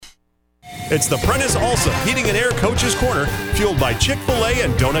It's the Prentice Alsop Heating and Air Coach's Corner, fueled by Chick-fil-A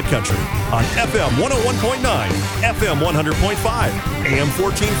and Donut Country on FM 101.9, FM 100.5, AM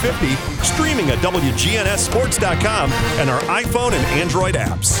 1450, streaming at WGNSSports.com and our iPhone and Android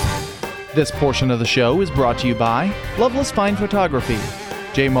apps. This portion of the show is brought to you by Loveless Fine Photography,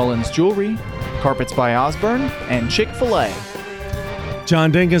 J. Mullins Jewelry, Carpets by Osborne, and Chick-fil-A.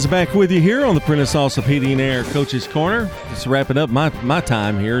 John Dinkins back with you here on the Prentice Alsop Heating and Air Coach's Corner. Just wrapping up my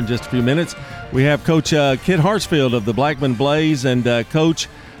time here in just a few minutes. We have Coach Kit Hartsfield of the Blackman Blaze, and Coach,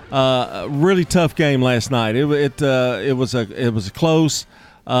 really tough game last night. It was close.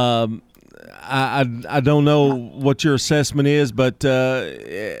 I don't know what your assessment is, but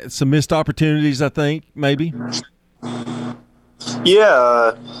some missed opportunities, I think, maybe.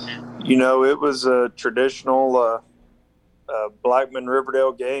 Yeah, it was a traditional Blackman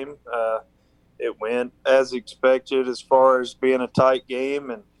Riverdale game. It went as expected as far as being a tight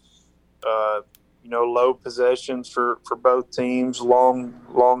game, and low possessions for both teams,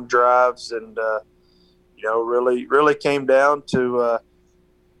 long drives, and really came down to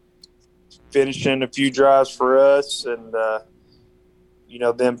finishing a few drives for us, and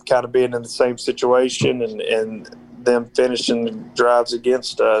them kind of being in the same situation, and them finishing drives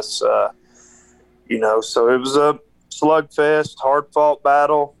against us. So it was a slugfest, hard-fought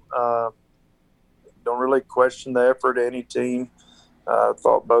battle. Don't really question the effort of any team. I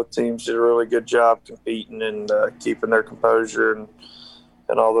thought both teams did a really good job competing and keeping their composure and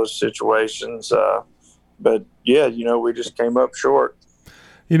all those situations. But, yeah, we just came up short.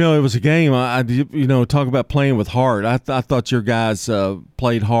 It was a game. Talk about playing with heart. I thought your guys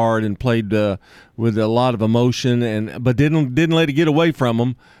played hard and played with a lot of emotion, but didn't let it get away from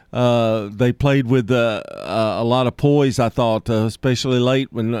them. They played with a lot of poise, I thought, especially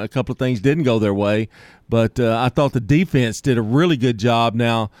late when a couple of things didn't go their way. But I thought the defense did a really good job.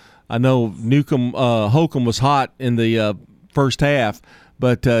 Now, I know Holcomb was hot in the first half,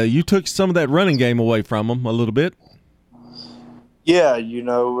 but you took some of that running game away from them a little bit. Yeah,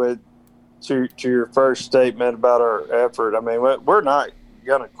 to your first statement about our effort, I mean, we're not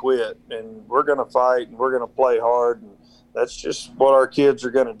going to quit, and we're going to fight, and we're going to play hard, and that's just what our kids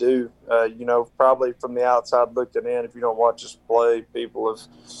are going to do. Probably from the outside looking in, if you don't watch us play, people have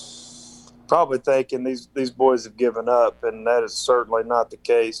probably thinking these boys have given up, and that is certainly not the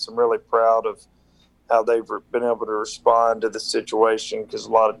case. I'm really proud of how they've been able to respond to the situation, because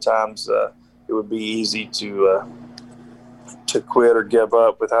a lot of times it would be easy to quit or give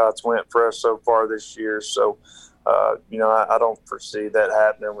up with how it's went for us so far this year. So, I don't foresee that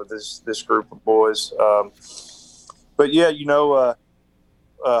happening with this group of boys. But yeah,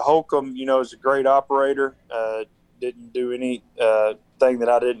 Holcomb, is a great operator. Didn't do any thing that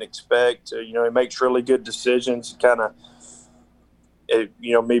I didn't expect. He makes really good decisions. Kind of,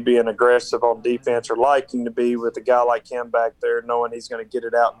 me being aggressive on defense or liking to be with a guy like him back there, knowing he's going to get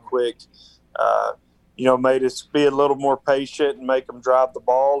it out quick. Made us be a little more patient and make them drive the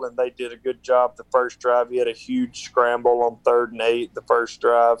ball, and they did a good job the first drive. He had a huge scramble on 3rd and 8 the first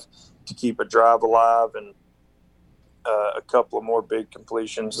drive to keep a drive alive, and a couple of more big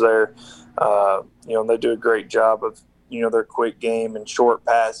completions there. And they do a great job of, their quick game and short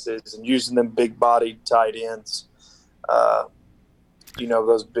passes and using them big-bodied tight ends,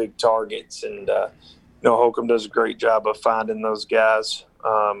 those big targets. And, Holcomb does a great job of finding those guys.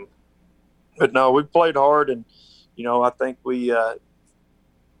 But no, we played hard, and, I think we,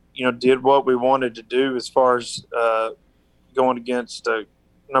 did what we wanted to do as far as going against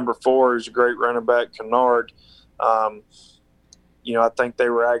number 4, who's a great running back, Kennard. I think they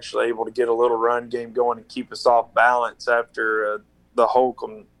were actually able to get a little run game going and keep us off balance after the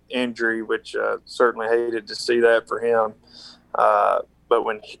Holcomb injury, which certainly hated to see that for him. But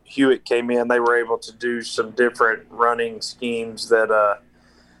when Hewitt came in, they were able to do some different running schemes that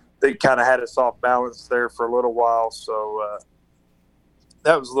they kind of had us off balance there for a little while. So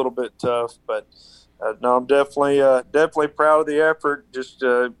that was a little bit tough, but no, I'm definitely proud of the effort. Just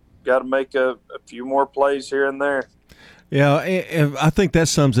got to make a few more plays here and there. Yeah, and I think that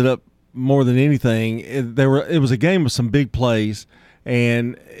sums it up more than anything. It was a game of some big plays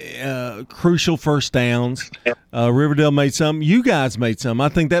and crucial first downs. Riverdale made some. You guys made some. I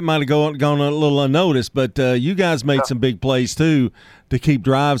think that might have gone a little unnoticed, but you guys made some big plays too to keep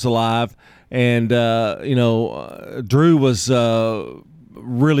drives alive. And Drew was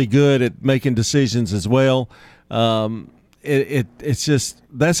really good at making decisions as well. It's just,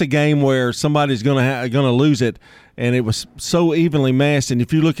 that's a game where somebody's going to lose it, and it was so evenly matched. And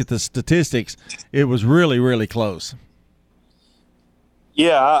if you look at the statistics, it was really, really close.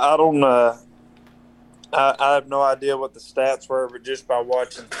 Yeah, I don't I have no idea what the stats were, but just by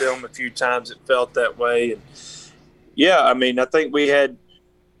watching film a few times, it felt that way. And yeah, I mean, I think we had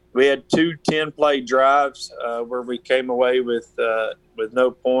 2 10-play drives where we came away with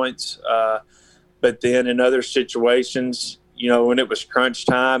no points. But then in other situations, when it was crunch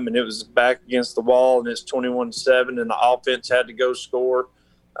time and it was back against the wall and it's 21-7 and the offense had to go score,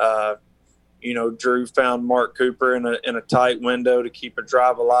 Drew found Mark Cooper in a tight window to keep a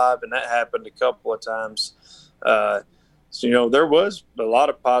drive alive, and that happened a couple of times. So there was a lot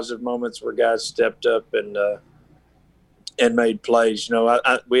of positive moments where guys stepped up and made plays.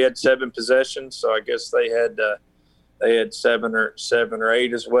 We had 7 possessions, so I guess they had 7 or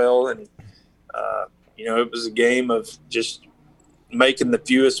 8 as well, and it was a game of just making the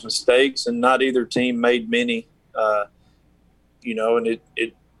fewest mistakes, and not either team made many. And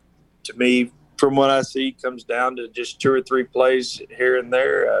it to me, from what I see, comes down to just 2 or 3 plays here and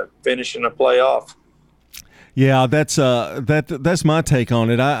there, finishing a play off. Yeah, that's my take on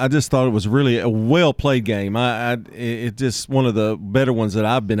it. I just thought it was really a well played game. It's just one of the better ones that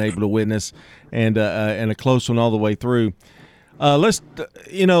I've been able to witness, and a close one all the way through.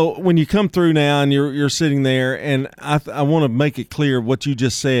 When you come through now and you're sitting there, and I want to make it clear what you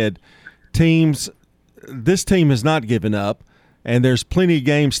just said. This team has not given up, and there's plenty of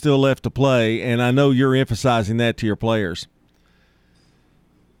games still left to play, and I know you're emphasizing that to your players.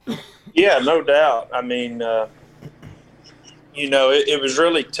 Yeah, no doubt. I mean, it was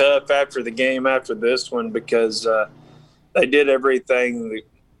really tough after the game after this one because they did everything that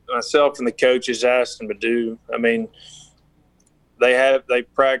myself and the coaches asked them to do. I mean, they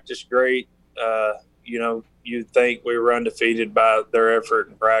practiced great. You'd think we were undefeated by their effort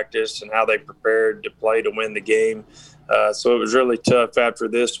and practice and how they prepared to play to win the game. So it was really tough after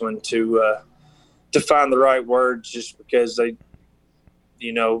this one to find the right words, just because the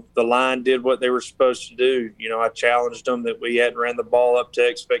line did what they were supposed to do. I challenged them that we hadn't ran the ball up to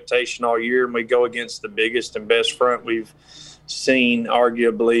expectation all year, and we go against the biggest and best front we've seen,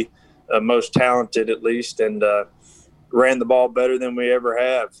 arguably most talented at least, and ran the ball better than we ever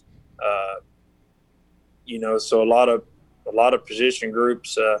have. So a lot of position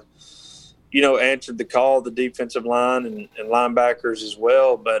groups, answered the call, the defensive line and linebackers as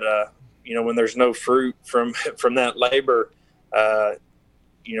well. But, when there's no fruit from that labor,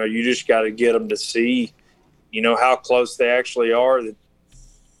 you just got to get them to see, how close they actually are. That,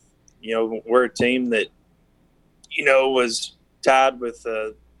 we're a team that, was tied with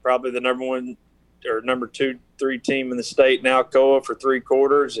probably the number 1 or number 2, 3 team in the state in Alcoa for 3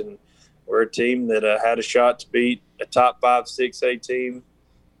 quarters. And we're a team that had a shot to beat a top 5, 6A team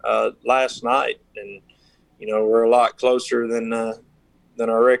last night. And, we're a lot closer than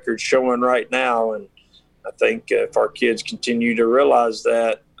our record's showing right now. And I think if our kids continue to realize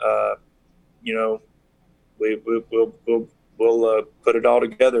that, we'll put it all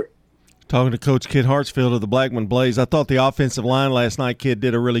together. Talking to Coach Kid Hartsfield of the Blackman Blaze, I thought the offensive line last night, Kid,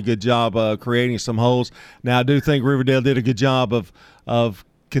 did a really good job creating some holes. Now, I do think Riverdale did a good job of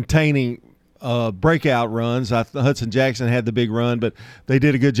containing breakout runs. Hudson Jackson had the big run, but they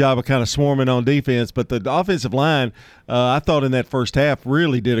did a good job of kind of swarming on defense. But the offensive line, I thought in that first half,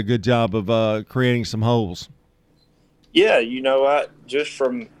 really did a good job of creating some holes. Yeah, just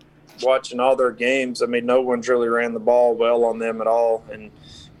from watching all their games, I mean, no one's really ran the ball well on them at all. And,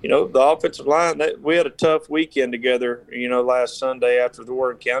 the offensive line, we had a tough weekend together, last Sunday after the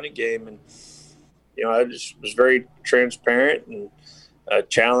Warren County game. And, I just was very transparent and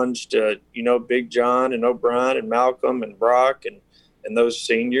challenged, Big John and O'Brien and Malcolm and Brock and those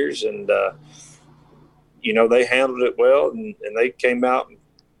seniors. And, they handled it well, and they came out and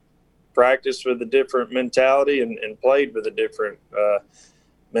practiced with a different mentality and played with a different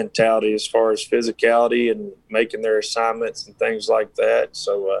mentality as far as physicality and making their assignments and things like that.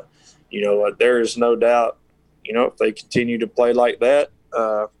 So, there is no doubt, if they continue to play like that,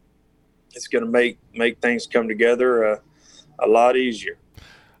 it's going to make things come together a lot easier.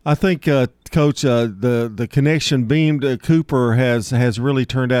 I think, Coach, the connection Beam to Cooper has really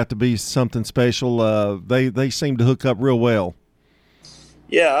turned out to be something special. They seem to hook up real well.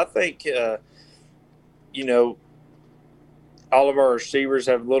 Yeah, I think, all of our receivers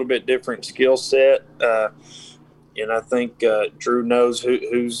have a little bit different skill set. And I think Drew knows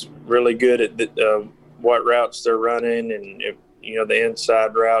who's really good at what routes they're running and, the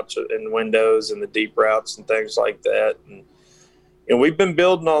inside routes and windows and the deep routes and things like that. And we've been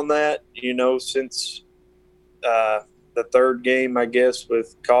building on that, since the 3rd game, I guess,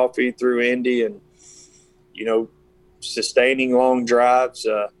 with Coffee through Indy and, sustaining long drives,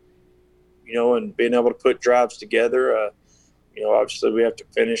 and being able to put drives together. Obviously we have to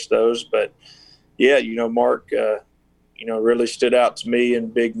finish those, but, yeah, Mark, really stood out to me in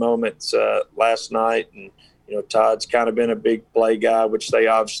big moments last night. And, Todd's kind of been a big play guy, which they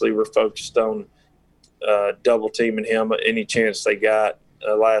obviously were focused on double teaming him any chance they got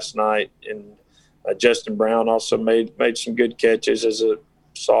last night. And Justin Brown also made some good catches as a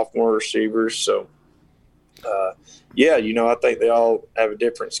sophomore receiver. So, I think they all have a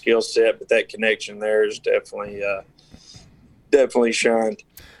different skill set, but that connection there is definitely shined.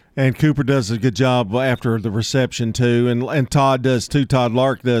 And Cooper does a good job after the reception too, and Todd does too. Todd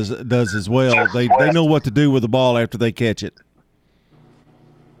Lark does as well. They know what to do with the ball after they catch it.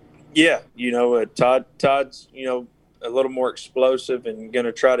 Yeah, Todd's a little more explosive and going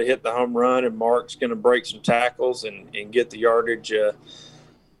to try to hit the home run, and Mark's going to break some tackles and get the yardage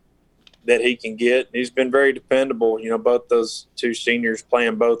that he can get. He's been very dependable. Both those two seniors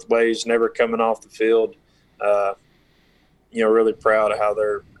playing both ways, never coming off the field. Really proud of how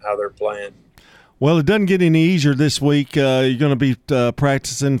they're playing. Well, it doesn't get any easier this week. You're going to be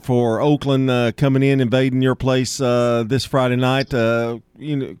practicing for Oakland coming in, invading your place this Friday night. Of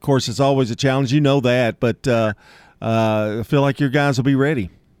course, it's always a challenge. You know that, but I feel like your guys will be ready.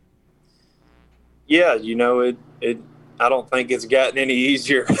 Yeah, it. I don't think it's gotten any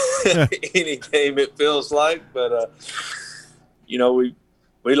easier any game it feels like, but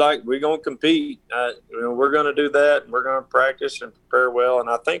we're going to compete. We're going to do that, and we're going to practice and prepare well.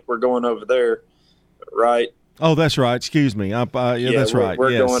 And I think we're going over there, right? Oh, that's right. Excuse me. That's right.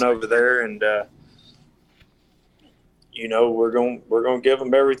 We're going over there, and we're going to give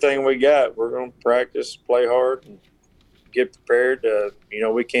them everything we got. We're going to practice, play hard, and get prepared.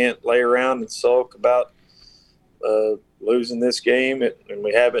 We can't lay around and sulk about losing this game, and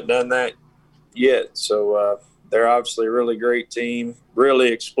we haven't done that yet. So they're obviously a really great team, really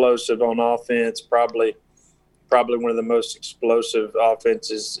explosive on offense, probably one of the most explosive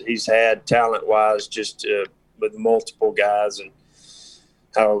offenses he's had talent-wise, just with multiple guys, and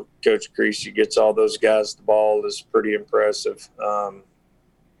how Coach Creasy gets all those guys the ball is pretty impressive.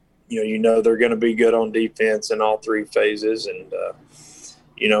 They're going to be good on defense in all three phases, and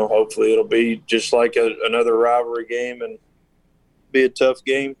hopefully it'll be just like another rivalry game and be a tough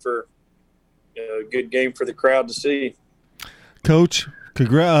game a good game for the crowd to see. Coach, we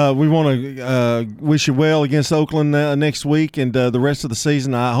want to wish you well against Oakland next week and the rest of the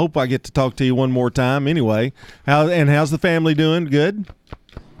season. I hope I get to talk to you one more time anyway. How's the family doing? Good?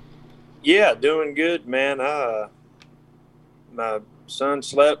 Yeah, doing good, man. My son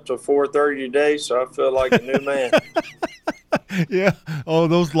slept till 4:30 today, so I feel like a new man. Yeah. Oh,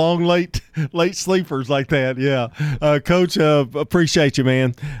 those long, late sleepers like that. Yeah. Coach, appreciate you,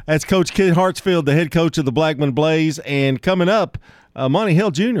 man. That's Coach Kid Hartsfield, the head coach of the Blackman Blaze. And coming up, Monty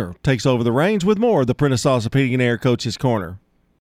Hill Jr. takes over the reins with more of the Prentice Sauce Heating and Air Coach's Corner.